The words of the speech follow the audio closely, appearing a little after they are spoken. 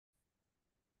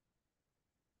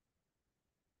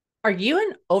Are you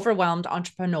an overwhelmed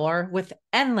entrepreneur with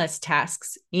endless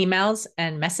tasks, emails,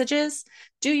 and messages?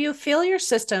 Do you feel your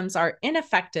systems are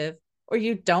ineffective or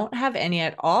you don't have any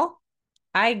at all?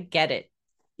 I get it.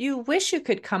 You wish you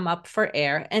could come up for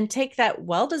air and take that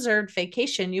well deserved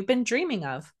vacation you've been dreaming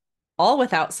of, all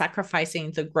without sacrificing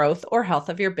the growth or health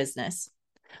of your business.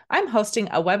 I'm hosting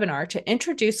a webinar to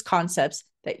introduce concepts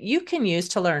that you can use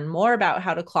to learn more about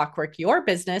how to clockwork your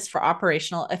business for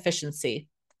operational efficiency.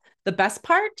 The best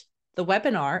part? The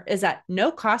webinar is at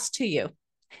no cost to you.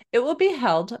 It will be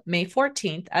held May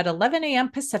 14th at 11 a.m.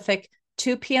 Pacific,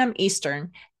 2 p.m.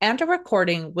 Eastern, and a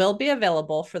recording will be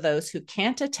available for those who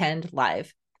can't attend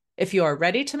live. If you are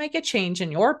ready to make a change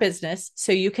in your business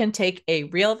so you can take a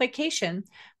real vacation,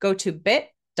 go to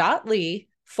bit.ly/May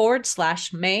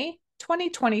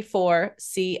 2024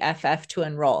 CFF to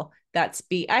enroll. That's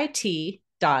bit.ly/May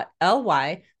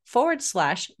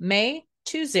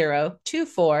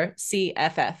 2024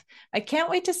 CFF. I can't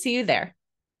wait to see you there.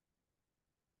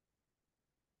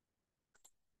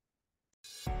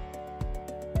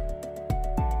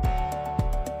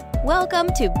 Welcome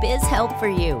to Biz Help for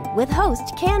You with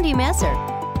host Candy Messer.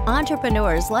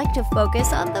 Entrepreneurs like to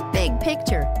focus on the big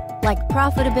picture, like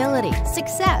profitability,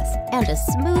 success, and a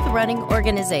smooth running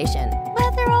organization.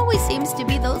 But there always seems to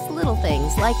be those little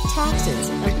things like taxes,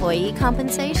 employee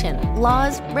compensation,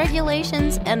 laws,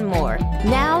 regulations, and more.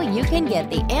 Now you can get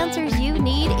the answers you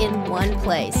need in one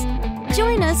place.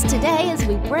 Join us today as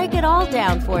we break it all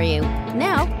down for you.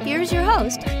 Now, here's your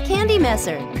host, Candy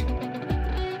Messer.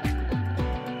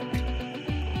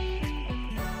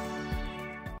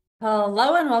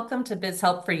 Hello and welcome to Biz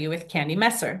Help for You with Candy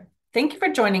Messer. Thank you for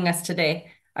joining us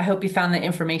today. I hope you found the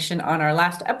information on our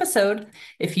last episode.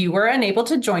 If you were unable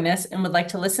to join us and would like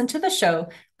to listen to the show,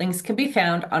 links can be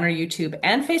found on our YouTube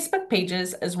and Facebook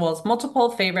pages, as well as multiple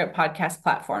favorite podcast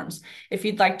platforms. If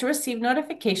you'd like to receive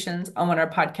notifications on when our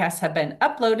podcasts have been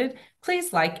uploaded,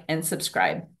 please like and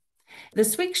subscribe.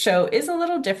 This week's show is a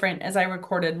little different as I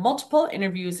recorded multiple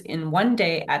interviews in one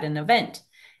day at an event.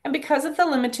 And because of the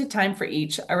limited time for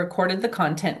each, I recorded the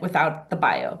content without the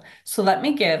bio. So let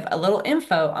me give a little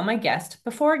info on my guest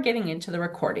before getting into the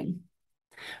recording.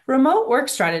 Remote work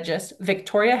strategist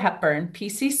Victoria Hepburn,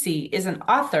 PCC, is an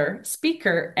author,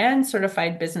 speaker, and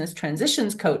certified business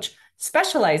transitions coach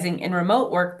specializing in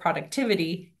remote work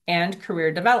productivity and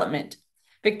career development.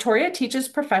 Victoria teaches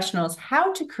professionals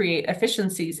how to create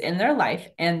efficiencies in their life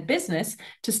and business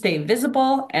to stay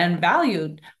visible and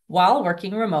valued while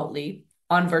working remotely,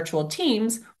 on virtual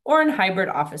teams, or in hybrid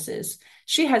offices.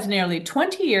 She has nearly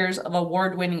 20 years of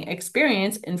award-winning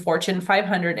experience in Fortune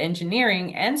 500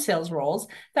 engineering and sales roles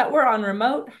that were on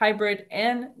remote, hybrid,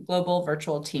 and global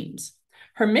virtual teams.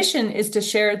 Her mission is to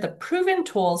share the proven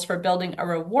tools for building a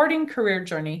rewarding career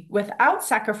journey without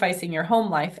sacrificing your home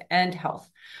life and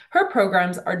health. Her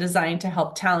programs are designed to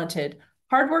help talented,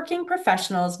 hardworking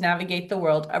professionals navigate the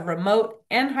world of remote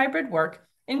and hybrid work,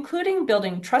 including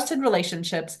building trusted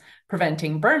relationships,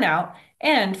 preventing burnout,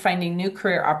 and finding new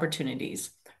career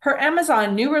opportunities. Her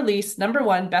Amazon new release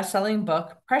 #1 best-selling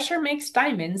book, Pressure Makes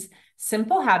Diamonds: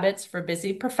 Simple Habits for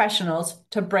Busy Professionals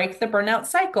to Break the Burnout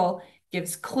Cycle,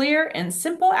 gives clear and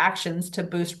simple actions to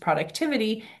boost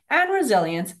productivity and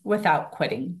resilience without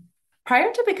quitting.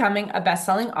 Prior to becoming a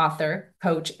best-selling author,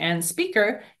 coach, and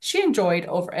speaker, she enjoyed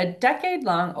over a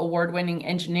decade-long award-winning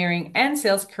engineering and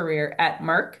sales career at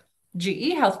Merck,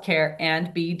 GE Healthcare,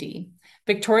 and BD.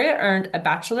 Victoria earned a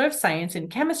Bachelor of Science in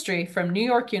Chemistry from New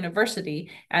York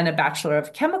University and a Bachelor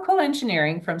of Chemical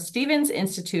Engineering from Stevens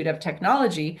Institute of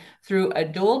Technology through a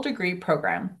dual degree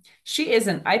program. She is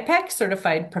an IPEC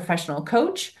certified professional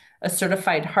coach, a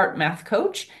certified heart math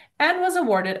coach, and was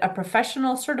awarded a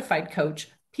professional certified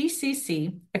coach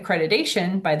PCC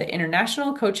accreditation by the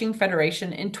International Coaching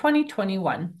Federation in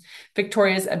 2021.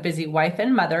 Victoria is a busy wife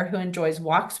and mother who enjoys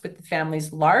walks with the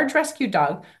family's large rescue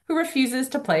dog who refuses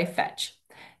to play fetch.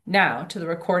 Now to the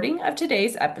recording of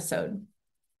today's episode.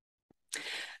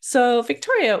 So,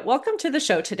 Victoria, welcome to the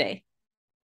show today.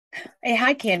 Hey,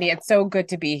 hi, Candy. It's so good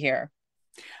to be here.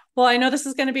 Well, I know this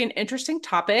is going to be an interesting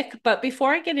topic, but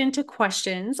before I get into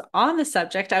questions on the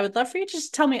subject, I would love for you to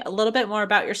just tell me a little bit more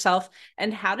about yourself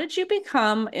and how did you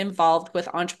become involved with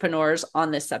entrepreneurs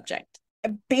on this subject?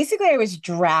 Basically, I was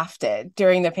drafted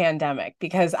during the pandemic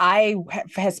because I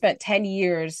have spent 10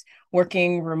 years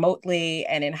working remotely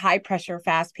and in high pressure,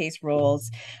 fast paced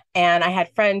roles. And I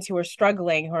had friends who were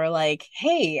struggling who were like,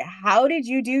 hey, how did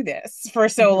you do this for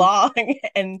so long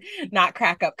and not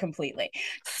crack up completely?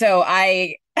 So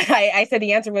I said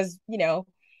the answer was,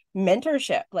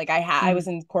 mentorship. Like I was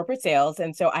in corporate sales.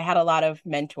 And so I had a lot of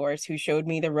mentors who showed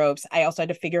me the ropes. I also had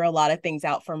to figure a lot of things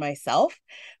out for myself.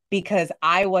 because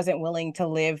I wasn't willing to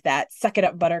live that suck it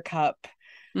up buttercup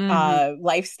Mm-hmm.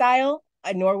 lifestyle,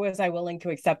 nor was I willing to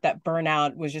accept that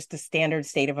burnout was just the standard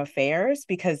state of affairs,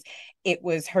 because it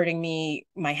was hurting me,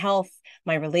 my health,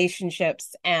 my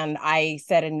relationships. And I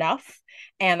said enough,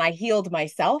 and I healed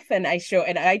myself, and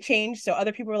I changed. So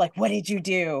other people were like, what did you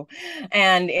do?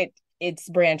 And it's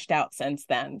branched out since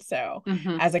then. So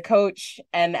Mm-hmm. as a coach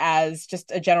and as just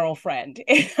a general friend,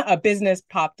 a business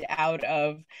popped out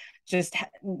of just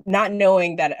not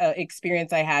knowing that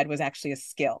experience I had was actually a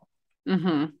skill.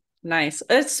 Mm-hmm. Nice.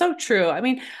 It's so true. I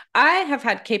mean, I have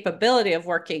had capability of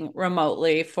working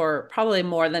remotely for probably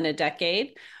more than a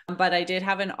decade, but I did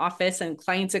have an office and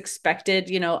clients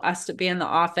expected, us to be in the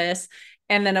office.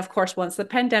 And then, of course, once the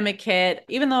pandemic hit,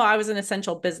 even though I was an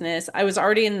essential business, I was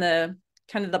already in the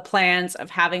kind of the plans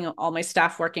of having all my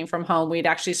staff working from home. We'd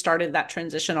actually started that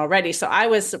transition already. So I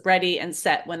was ready and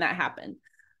set when that happened.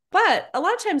 But a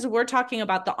lot of times we're talking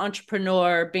about the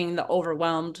entrepreneur being the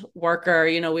overwhelmed worker.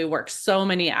 We work so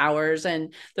many hours,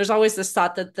 and there's always this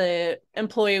thought that the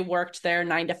employee worked there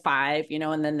 9 to 5,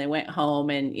 and then they went home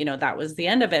and, that was the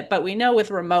end of it. But we know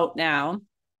with remote now,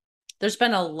 there's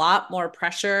been a lot more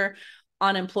pressure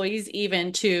on employees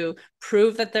even to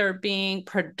prove that they're being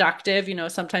productive.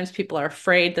 Sometimes people are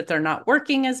afraid that they're not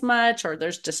working as much, or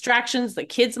there's distractions, the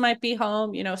kids might be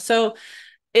home, so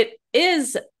it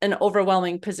is an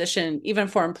overwhelming position, even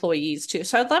for employees too.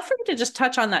 So I'd love for you to just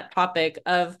touch on that topic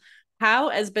of how,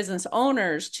 as business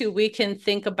owners too, we can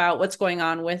think about what's going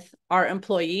on with our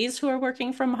employees who are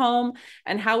working from home,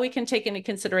 and how we can take into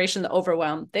consideration the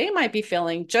overwhelm they might be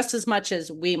feeling just as much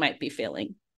as we might be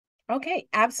feeling. Okay,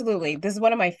 absolutely. This is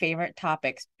one of my favorite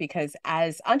topics, because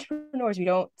as entrepreneurs, we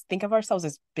don't think of ourselves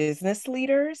as business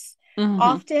leaders Mm-hmm.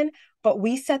 often, but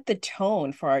we set the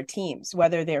tone for our teams,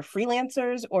 whether they're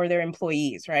freelancers or they're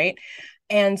employees, right?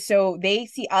 And so they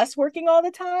see us working all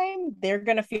the time, they're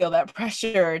going to feel that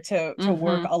pressure to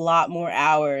work Mm-hmm. a lot more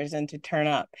hours and to turn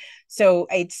up. So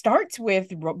it starts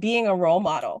with being a role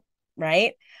model,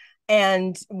 right?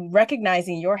 And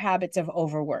recognizing your habits of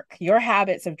overwork, your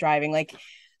habits of driving, like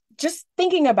just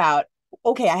thinking about,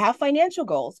 okay, I have financial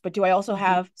goals, but do I also Mm-hmm.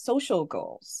 have social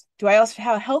goals? Do I also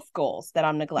have health goals that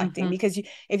I'm neglecting? Mm-hmm. Because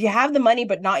if you have the money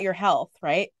but not your health,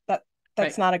 right, that's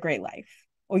Right. not a great life.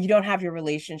 Or you don't have your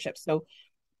relationships. So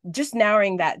just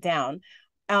narrowing that down.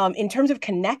 In terms of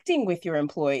connecting with your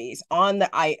employees on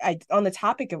on the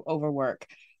topic of overwork,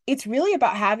 it's really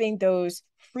about having those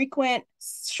frequent,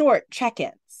 short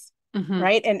check-ins, Mm-hmm.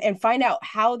 right? And find out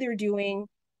how they're doing,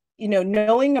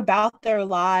 knowing about their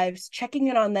lives, checking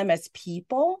in on them as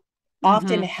people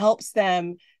often Mm-hmm. helps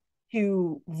them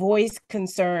to voice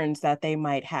concerns that they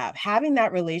might have. Having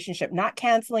that relationship, not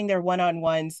canceling their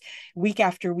one-on-ones week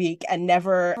after week and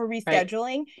never Right.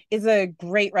 rescheduling, is a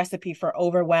great recipe for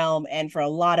overwhelm and for a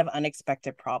lot of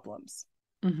unexpected problems.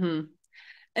 Mm-hmm.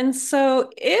 And so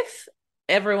if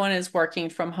everyone is working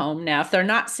from home now, if they're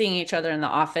not seeing each other in the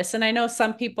office, and I know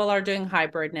some people are doing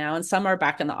hybrid now and some are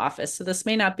back in the office, so this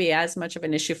may not be as much of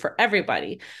an issue for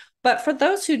everybody. But for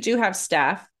those who do have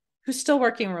staff who's still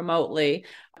working remotely,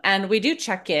 and we do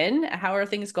check in, how are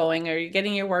things going? Are you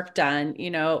getting your work done?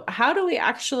 How do we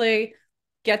actually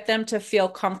get them to feel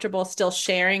comfortable still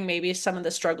sharing maybe some of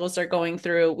the struggles they're going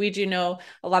through? We do know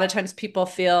a lot of times people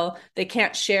feel they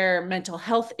can't share mental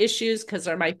health issues because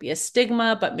there might be a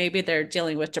stigma, but maybe they're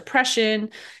dealing with depression,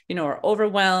 or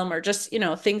overwhelm, or just,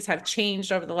 things have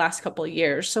changed over the last couple of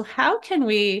years. So how can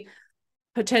we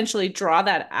potentially draw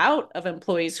that out of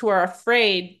employees who are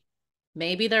afraid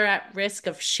maybe they're at risk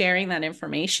of sharing that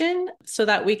information, so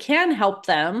that we can help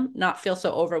them not feel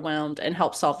so overwhelmed and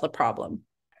help solve the problem?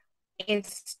 It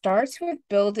starts with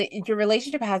building your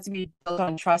relationship has to be built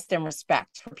on trust and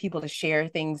respect for people to share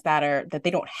things that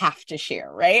they don't have to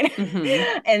share, right?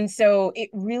 Mm-hmm. And so it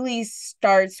really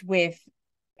starts with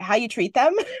how you treat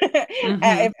them.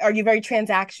 Mm-hmm. Are you very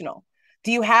transactional?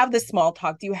 Do you have the small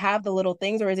talk? Do you have the little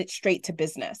things, or is it straight to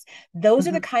business? Those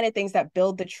are the Mm-hmm. kind of things that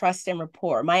build the trust and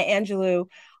rapport. Maya Angelou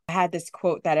had this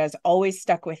quote that has always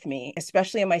stuck with me,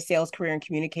 especially in my sales career and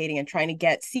communicating and trying to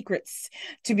get secrets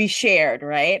to be shared,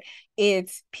 right?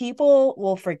 It's people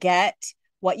will forget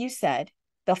what you said,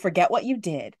 they'll forget what you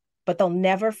did, but they'll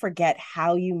never forget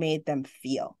how you made them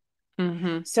feel.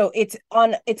 Mm-hmm. So it's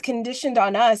conditioned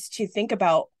on us to think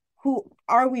about, who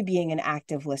are we being an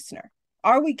active listener?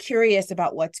 Are we curious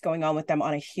about what's going on with them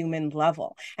on a human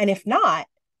level? And if not,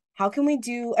 how can we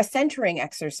do a centering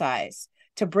exercise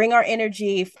to bring our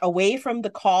energy away from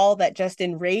the call that just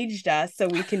enraged us, so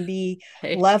we can be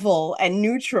Right. level and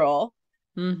neutral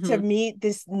to Mm-hmm. meet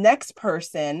this next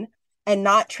person, and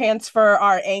not transfer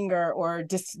our anger or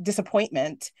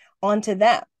disappointment onto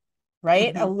them?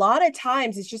 right? A Mm-hmm. lot of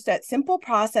times it's just that simple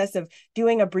process of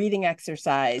doing a breathing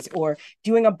exercise or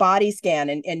doing a body scan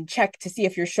and check to see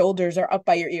if your shoulders are up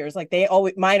by your ears. Like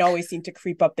mine always seem to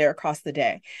creep up there across the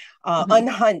day. Mm-hmm.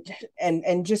 Unhunch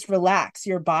and just relax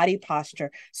your body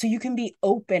posture so you can be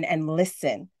open and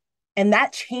listen. And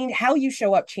that change, how you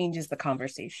show up changes the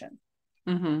conversation.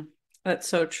 Mm-hmm. That's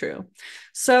so true.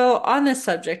 So, on this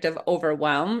subject of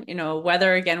overwhelm,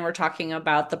 whether again we're talking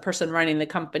about the person running the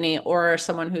company or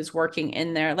someone who's working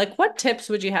in there, like what tips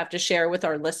would you have to share with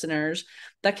our listeners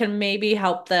that can maybe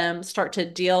help them start to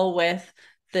deal with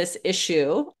this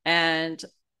issue and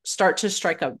start to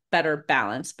strike a better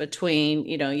balance between,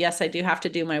 yes, I do have to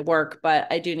do my work, but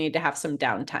I do need to have some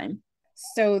downtime?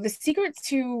 So the secrets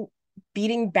to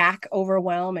beating back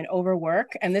overwhelm and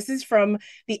overwork, and this is from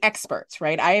the experts,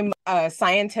 right? I am a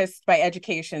scientist by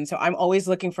education, so I'm always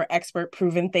looking for expert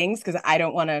proven things because I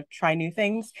don't want to try new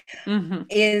things, Mm-hmm.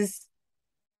 is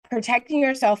protecting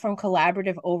yourself from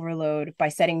collaborative overload by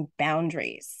setting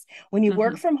boundaries. When you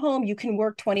work Mm-hmm. from home, you can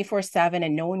work 24/7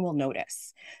 and no one will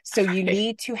notice. So you Right.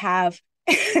 need to have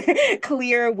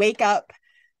clear wake up,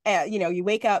 you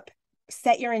wake up,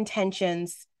 set your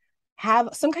intentions, have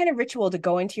some kind of ritual to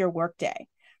go into your workday,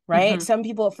 right? Mm-hmm. Some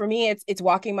people, for me, it's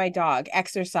walking my dog,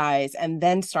 exercise, and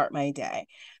then start my day.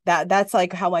 That's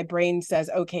like how my brain says,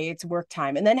 okay, it's work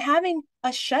time. And then having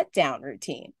a shutdown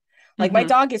routine. Like my Mm-hmm.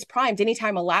 dog is primed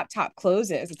anytime a laptop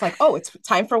closes. It's like, oh, it's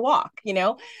time for walk.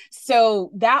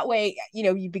 So that way,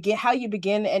 you begin how you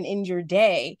begin and end your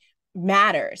day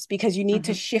matters because you need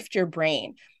to Mm-hmm. shift your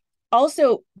brain.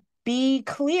 Also, be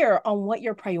clear on what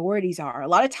your priorities are. A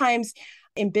lot of times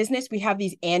in business, we have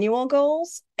these annual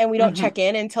goals and we don't Mm-hmm. check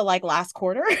in until like last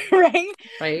quarter, right?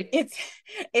 Right. It's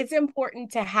it's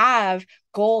important to have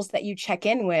goals that you check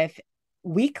in with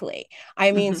weekly.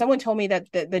 I mean, Mm-hmm. someone told me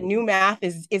that the new math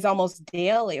is almost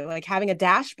daily, like having a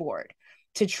dashboard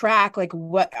to track like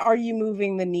what are you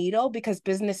moving the needle because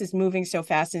business is moving so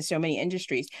fast in so many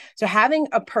industries. So having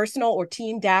a personal or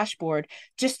team dashboard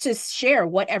just to share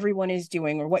what everyone is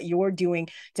doing or what you're doing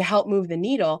to help move the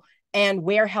needle and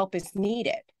where help is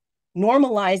needed.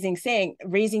 Normalizing saying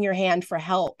raising your hand for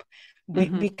help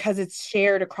Mm-hmm. because it's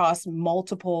shared across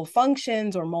multiple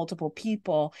functions or multiple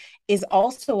people is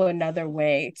also another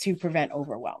way to prevent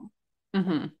overwhelm.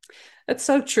 Mm-hmm. That's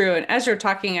so true. And as you're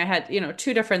talking, I had,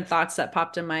 two different thoughts that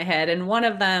popped in my head. And one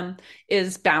of them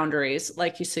is boundaries,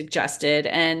 like you suggested,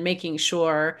 and making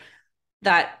sure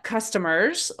that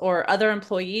customers or other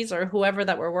employees or whoever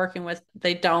that we're working with,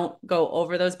 they don't go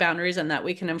over those boundaries and that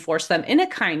we can enforce them in a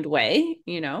kind way.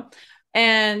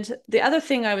 And the other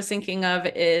thing I was thinking of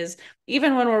is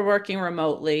even when we're working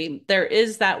remotely, there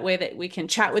is that way that we can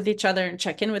chat with each other and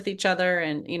check in with each other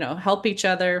and, help each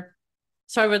other.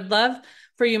 So I would love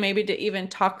for you maybe to even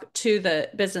talk to the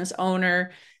business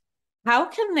owner. How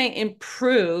can they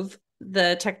improve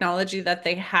the technology that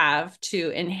they have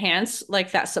to enhance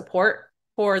like that support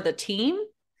for the team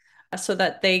so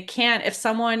that they can, if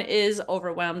someone is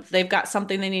overwhelmed, they've got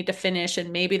something they need to finish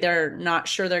and maybe they're not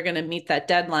sure they're going to meet that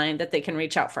deadline, that they can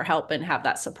reach out for help and have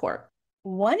that support.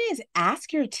 One is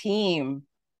ask your team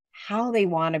how they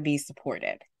want to be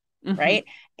supported, Mm-hmm. right?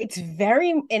 It's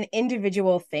very an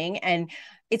individual thing and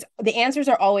it's the answers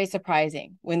are always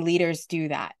surprising when leaders do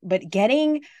that. But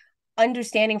getting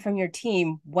understanding from your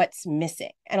team what's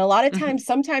missing. And a lot of Mm-hmm. times,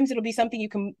 sometimes it'll be something you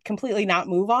can completely not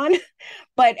move on.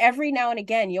 But every now and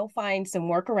again, you'll find some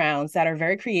workarounds that are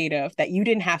very creative that you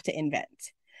didn't have to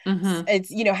invent. Mm-hmm.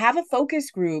 It's have a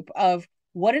focus group of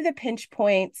what are the pinch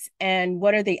points and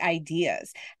what are the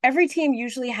ideas. Every team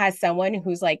usually has someone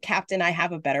who's like, Captain, I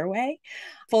have a better way.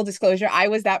 Full disclosure, I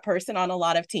was that person on a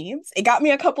lot of teams. It got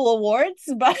me a couple awards,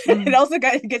 but it Mm-hmm. also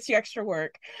gets you extra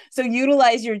work. So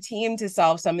utilize your team to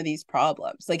solve some of these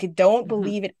problems. Like, don't Mm-hmm.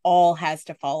 believe it all has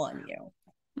to fall on you.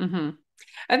 Mm-hmm.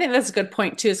 I think that's a good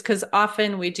point too, is because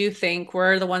often we do think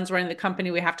we're the ones running the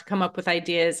company. We have to come up with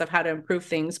ideas of how to improve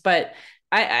things. But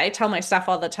I tell my staff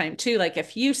all the time too, like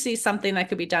if you see something that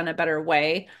could be done a better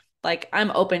way, like I'm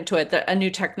open to it, that a new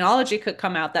technology could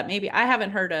come out that maybe I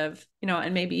haven't heard of,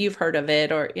 and maybe you've heard of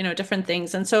it or, different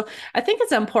things. And so I think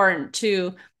it's important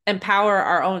to empower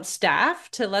our own staff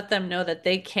to let them know that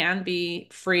they can be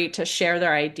free to share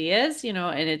their ideas,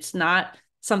 and it's not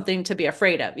something to be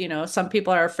afraid of. Some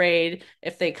people are afraid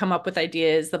if they come up with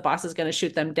ideas, the boss is going to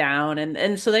shoot them down.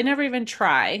 And so they never even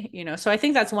try. So I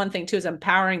think that's one thing too, is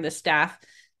empowering the staff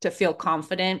to feel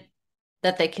confident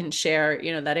that they can share,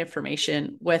 that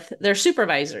information with their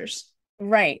supervisors.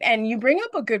 Right. And you bring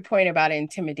up a good point about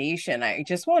intimidation. I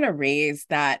just want to raise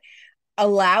that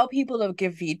allow people to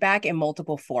give feedback in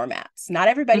multiple formats. Not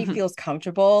everybody Hmm. feels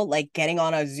comfortable like getting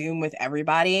on a Zoom with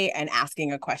everybody and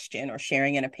asking a question or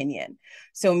sharing an opinion.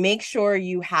 So make sure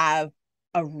you have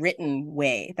a written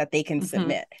way that they can Hmm.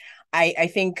 submit. I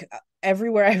think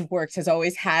everywhere I've worked has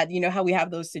always had, you know how we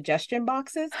have those suggestion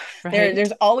boxes? There's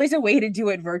Right. always a way to do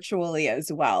it virtually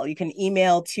as well. You can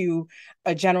email to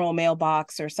a general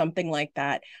mailbox or something like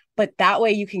that. But that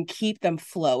way you can keep them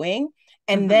flowing.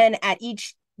 And Hmm. then at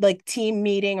each like team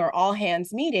meeting or all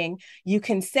hands meeting, you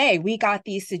can say, we got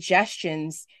these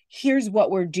suggestions. Here's what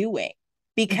we're doing.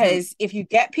 Hmm. Because if you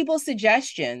get people's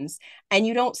suggestions and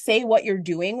you don't say what you're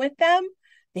doing with them,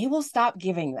 they will stop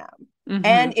giving them.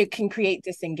 And Hmm. it can create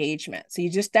disengagement. So you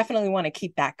just definitely want to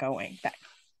keep that going.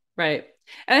 Right.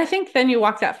 And I think then you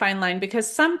walk that fine line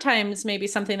because sometimes maybe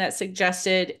something that's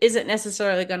suggested isn't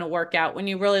necessarily going to work out when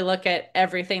you really look at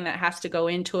everything that has to go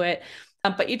into it.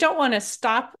 But you don't want to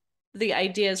stop the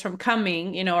ideas from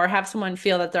coming, or have someone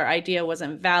feel that their idea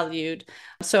wasn't valued.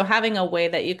 So having a way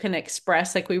that you can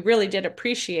express, like, we really did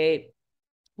appreciate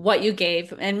what you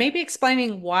gave, and maybe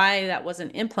explaining why that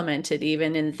wasn't implemented,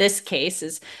 even in this case,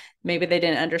 is maybe they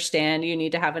didn't understand you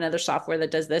need to have another software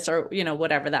that does this, or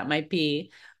whatever that might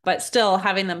be, but still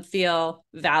having them feel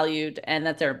valued and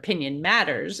that their opinion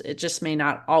matters. It just may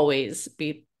not always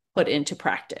be put into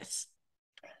practice.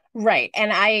 Right.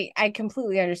 And I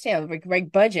completely understand.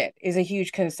 Like budget is a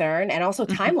huge concern and also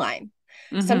Hmm. timeline.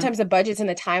 Hmm. Sometimes the budgets and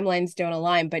the timelines don't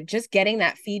align, but just getting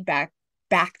that feedback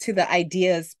back to the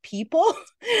ideas people,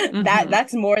 Hmm.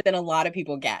 that's more than a lot of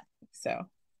people get. So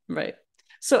Right.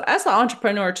 So as the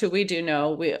entrepreneur too, we do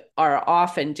know we are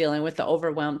often dealing with the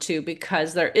overwhelm too,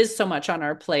 because there is so much on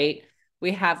our plate.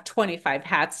 We have 25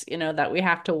 hats, that we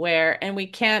have to wear, and we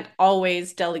can't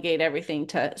always delegate everything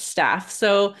to staff.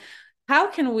 So how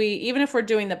can we, even if we're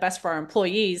doing the best for our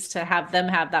employees, to have them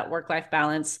have that work-life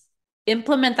balance,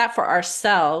 implement that for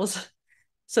ourselves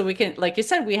so we can, like you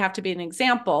said, we have to be an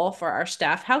example for our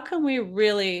staff. How can we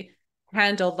really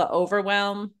handle the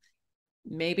overwhelm,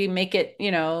 maybe make it,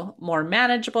 more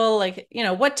manageable? Like,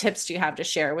 what tips do you have to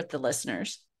share with the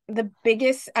listeners? the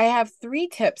biggest, I have three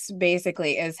tips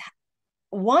basically is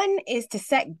one is to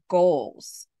set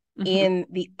goals Hmm. in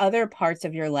the other parts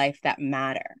of your life that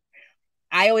matter.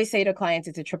 I always say to clients,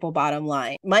 it's a triple bottom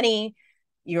line: money,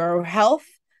 your health,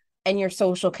 and your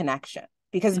social connection.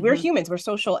 Because we're Hmm. humans, we're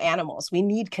social animals. We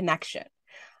need connection.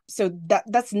 So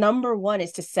that's number one,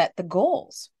 is to set the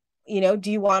goals.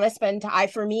 Do you want to spend time?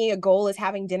 For me, a goal is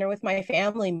having dinner with my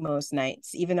family most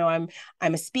nights. Even though I'm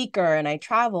a speaker and I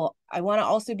travel, I want to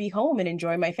also be home and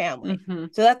enjoy my family. Hmm.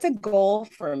 So that's a goal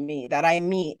for me that I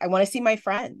meet. I want to see my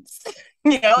friends,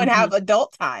 and Hmm. have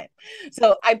adult time.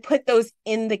 So I put those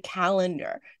in the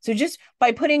calendar. So just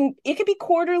by putting, it could be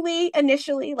quarterly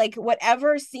initially, like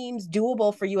whatever seems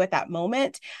doable for you at that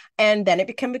moment, and then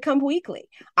it can become weekly.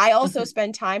 I also Hmm.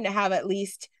 spend time to have at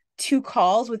least two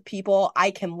calls with people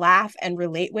I can laugh and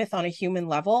relate with on a human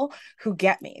level who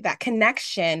get me. That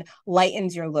connection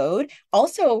lightens your load.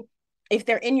 Also, if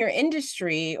they're in your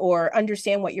industry or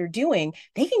understand what you're doing,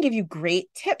 they can give you great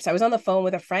tips. I was on the phone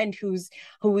with a friend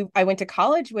I went to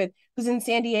college with, who's in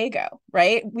San Diego,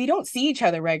 right? We don't see each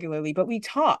other regularly, but we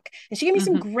talk. And she gave me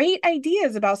some Hmm. great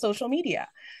ideas about social media.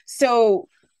 So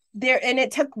there, and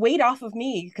it took weight off of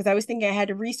me because I was thinking I had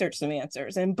to research some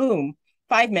answers, and boom,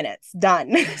 5 minutes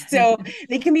done. So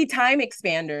they can be time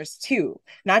expanders too,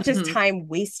 not just Hmm. time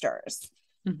wasters.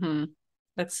 Hmm.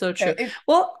 That's so So true.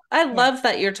 Well, I yeah. love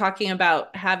that you're talking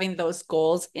about having those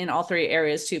goals in all three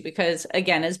areas too, because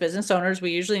again, as business owners,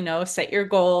 we usually know set your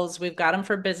goals. We've got them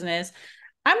for business.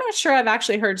 I'm not sure I've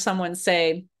actually heard someone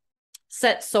say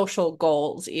set social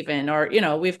goals even, or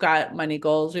we've got money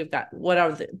goals, we've got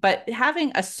whatever, but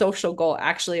having a social goal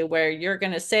actually where you're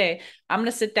going to say, I'm going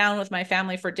to sit down with my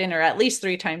family for dinner at least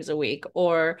 3 times a week,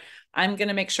 or I'm going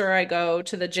to make sure I go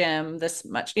to the gym this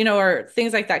much, or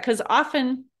things like that, because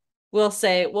often we'll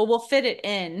say, well, we'll fit it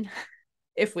in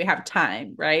if we have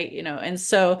time, right? And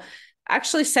so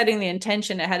actually setting the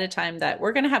intention ahead of time that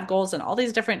we're going to have goals in all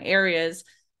these different areas,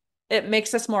 it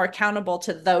makes us more accountable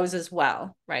to those as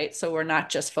well, right? So we're not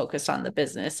just focused on the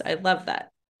business. I love that.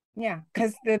 Yeah,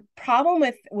 because the problem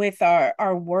with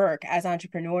our work as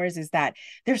entrepreneurs is that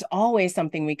there's always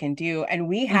something we can do, and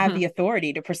we have the Hmm.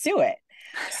 authority to pursue it.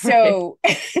 Right. So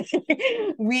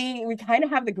we kind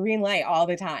of have the green light all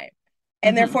the time.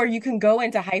 And Hmm. therefore you can go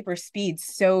into hyper speed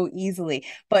so easily.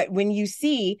 But when you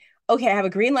see, okay, I have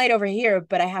a green light over here,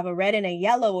 but I have a red and a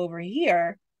yellow over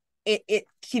here, it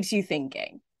keeps you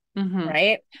thinking, Hmm.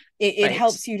 right? It Right.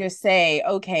 helps you to say,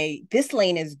 okay, this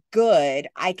lane is good.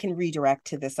 I can redirect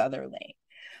to this other lane.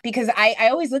 because I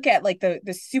always look at like the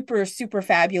super, super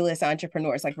fabulous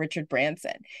entrepreneurs like Richard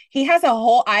Branson. He has a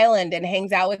whole island and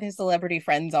hangs out with his celebrity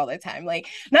friends all the time. Like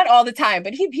not all the time,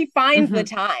 but he finds the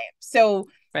Mm-hmm. time. So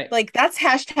Right. like that's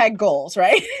hashtag goals,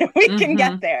 right? We can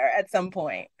get Mm-hmm. there at some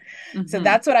point. So Mm-hmm.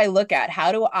 that's what I look at.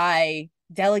 How do I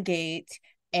delegate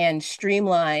and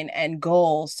streamline and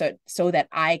goal so that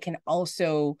I can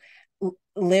also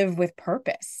live with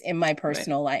purpose in my Right.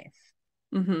 personal life?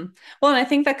 Mm-hmm. Well, and I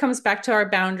think that comes back to our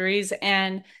boundaries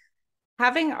and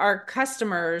having our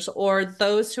customers or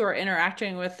those who are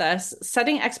interacting with us,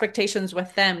 setting expectations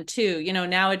with them too.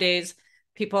 Nowadays,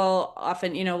 people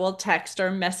often, will text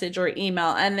or message or email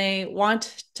and they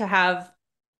want to have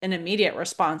an immediate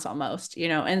response almost,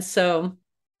 and so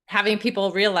having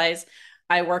people realize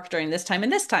I work during this time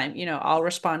and this time, I'll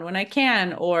respond when I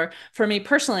can. Or for me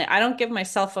personally, I don't give my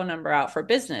cell phone number out for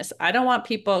business. I don't want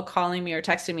people calling me or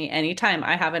texting me anytime.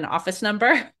 I have an office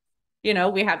number.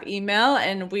 We have email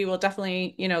and we will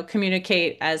definitely,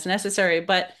 communicate as necessary.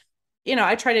 But,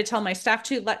 I try to tell my staff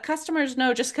to let customers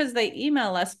know just because they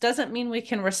email us doesn't mean we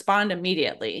can respond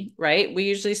immediately, right? We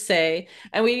usually say,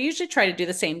 and we usually try to do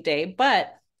the same day,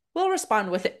 but we'll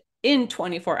respond with it in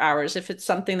 24 hours. If it's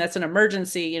something that's an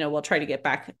emergency, we'll try to get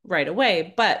back right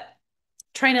away. But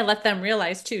trying to let them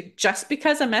realize too, just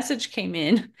because a message came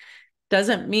in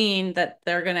doesn't mean that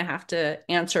they're going to have to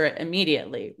answer it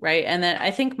immediately, right? And then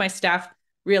I think my staff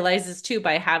realizes too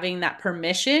by having that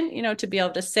permission, to be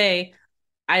able to say,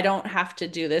 I don't have to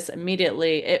do this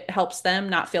immediately. It helps them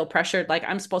not feel pressured. Like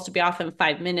I'm supposed to be off in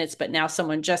 5 minutes, but now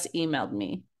someone just emailed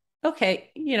me. Okay,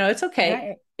 it's okay.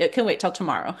 Right. It can wait till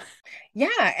tomorrow.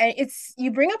 Yeah, and it's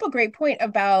you bring up a great point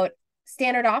about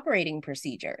standard operating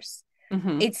procedures.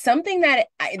 Mm-hmm. It's something that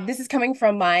this is coming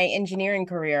from my engineering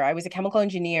career. I was a chemical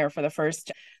engineer for the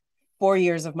first 4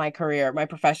 years of my career, my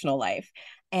professional life.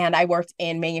 And I worked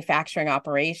in manufacturing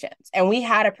operations. And we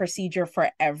had a procedure for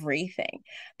everything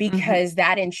Mm-hmm. because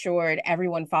that ensured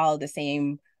everyone followed the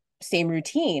same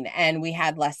routine. And we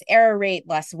had less error rate,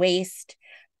 less waste.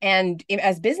 And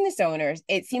as business owners,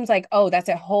 it seems like, oh, that's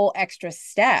a whole extra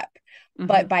step. Mm-hmm.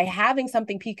 But by having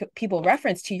something people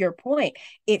reference, to your point,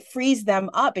 it frees them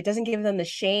up. It doesn't give them the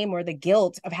shame or the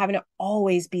guilt of having to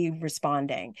always be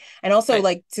responding. And also, Right.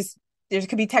 like, to there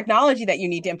could be technology that you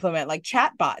need to implement like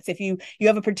chat bots if you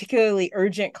have a particularly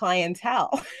urgent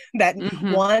clientele that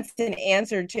Mm-hmm. wants an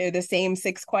answer to the same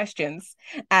 6 questions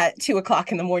at 2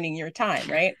 o'clock in the morning your time,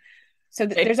 right? So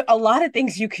there's Right. a lot of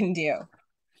things you can do.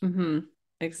 Mm-hmm.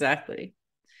 Exactly.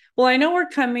 Well, I know we're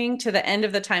coming to the end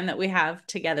of the time that we have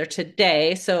together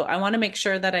today. So I want to make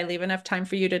sure that I leave enough time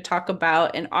for you to talk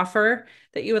about an offer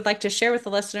that you would like to share with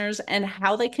the listeners and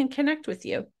how they can connect with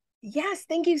you. Yes,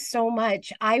 thank you so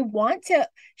much. I want to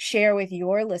share with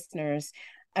your listeners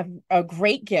a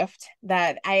great gift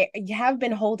that I have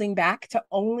been holding back to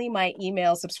only my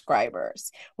email subscribers,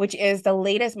 which is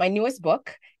my newest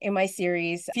book in my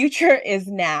series, Future is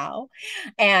Now.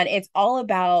 And it's all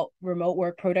about remote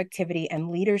work productivity and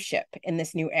leadership in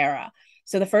this new era.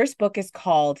 So the first book is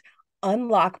called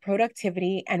Unlock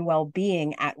Productivity and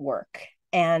Well-Being at Work.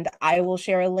 And I will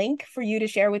share a link for you to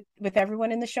share with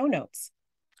everyone in the show notes.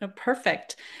 Oh,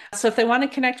 perfect. So if they want to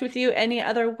connect with you any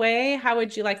other way, how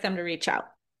would you like them to reach out?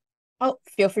 Oh,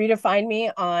 feel free to find me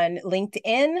on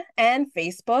LinkedIn and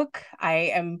Facebook.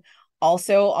 I am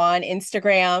also on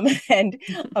Instagram and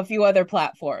a few other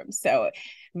platforms. So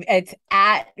it's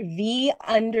at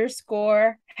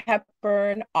V_Hepburn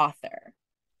author.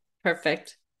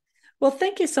 Perfect. Well,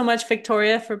 thank you so much,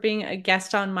 Victoria, for being a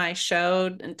guest on my show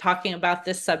and talking about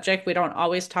this subject. We don't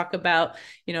always talk about,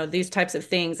 these types of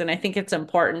things, and I think it's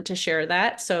important to share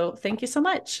that. So thank you so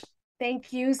much.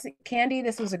 Thank you, Candy.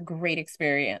 This was a great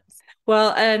experience.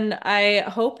 Well, and I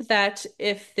hope that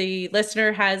if the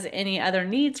listener has any other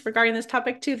needs regarding this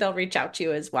topic too, they'll reach out to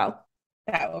you as well.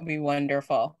 That would be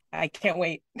wonderful. I can't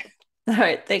wait. All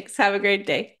right. Thanks. Have a great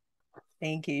day.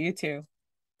 Thank you. You too.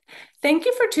 Thank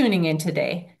you for tuning in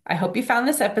today. I hope you found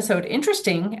this episode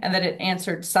interesting and that it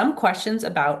answered some questions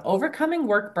about overcoming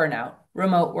work burnout,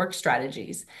 remote work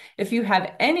strategies. If you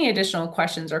have any additional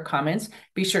questions or comments,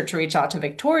 be sure to reach out to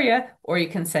Victoria, or you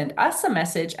can send us a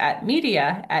message at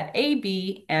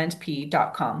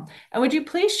media@abandp.com. And would you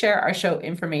please share our show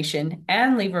information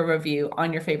and leave a review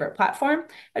on your favorite platform?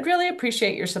 I'd really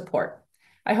appreciate your support.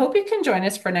 I hope you can join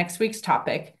us for next week's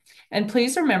topic. And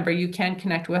please remember you can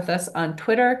connect with us on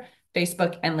Twitter,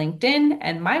 Facebook, and LinkedIn.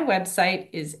 And my website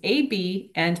is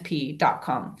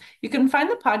abandp.com. You can find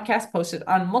the podcast posted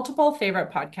on multiple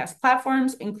favorite podcast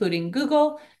platforms, including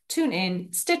Google,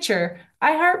 TuneIn, Stitcher,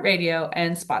 iHeartRadio,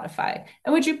 and Spotify.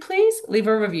 And would you please leave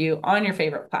a review on your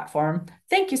favorite platform?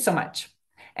 Thank you so much.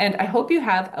 And I hope you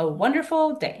have a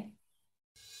wonderful day.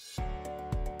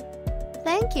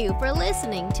 Thank you for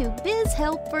listening to Biz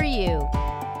Help for You.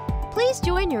 Please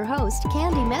join your host,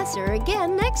 Candy Messer,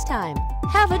 again next time.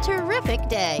 Have a terrific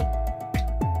day.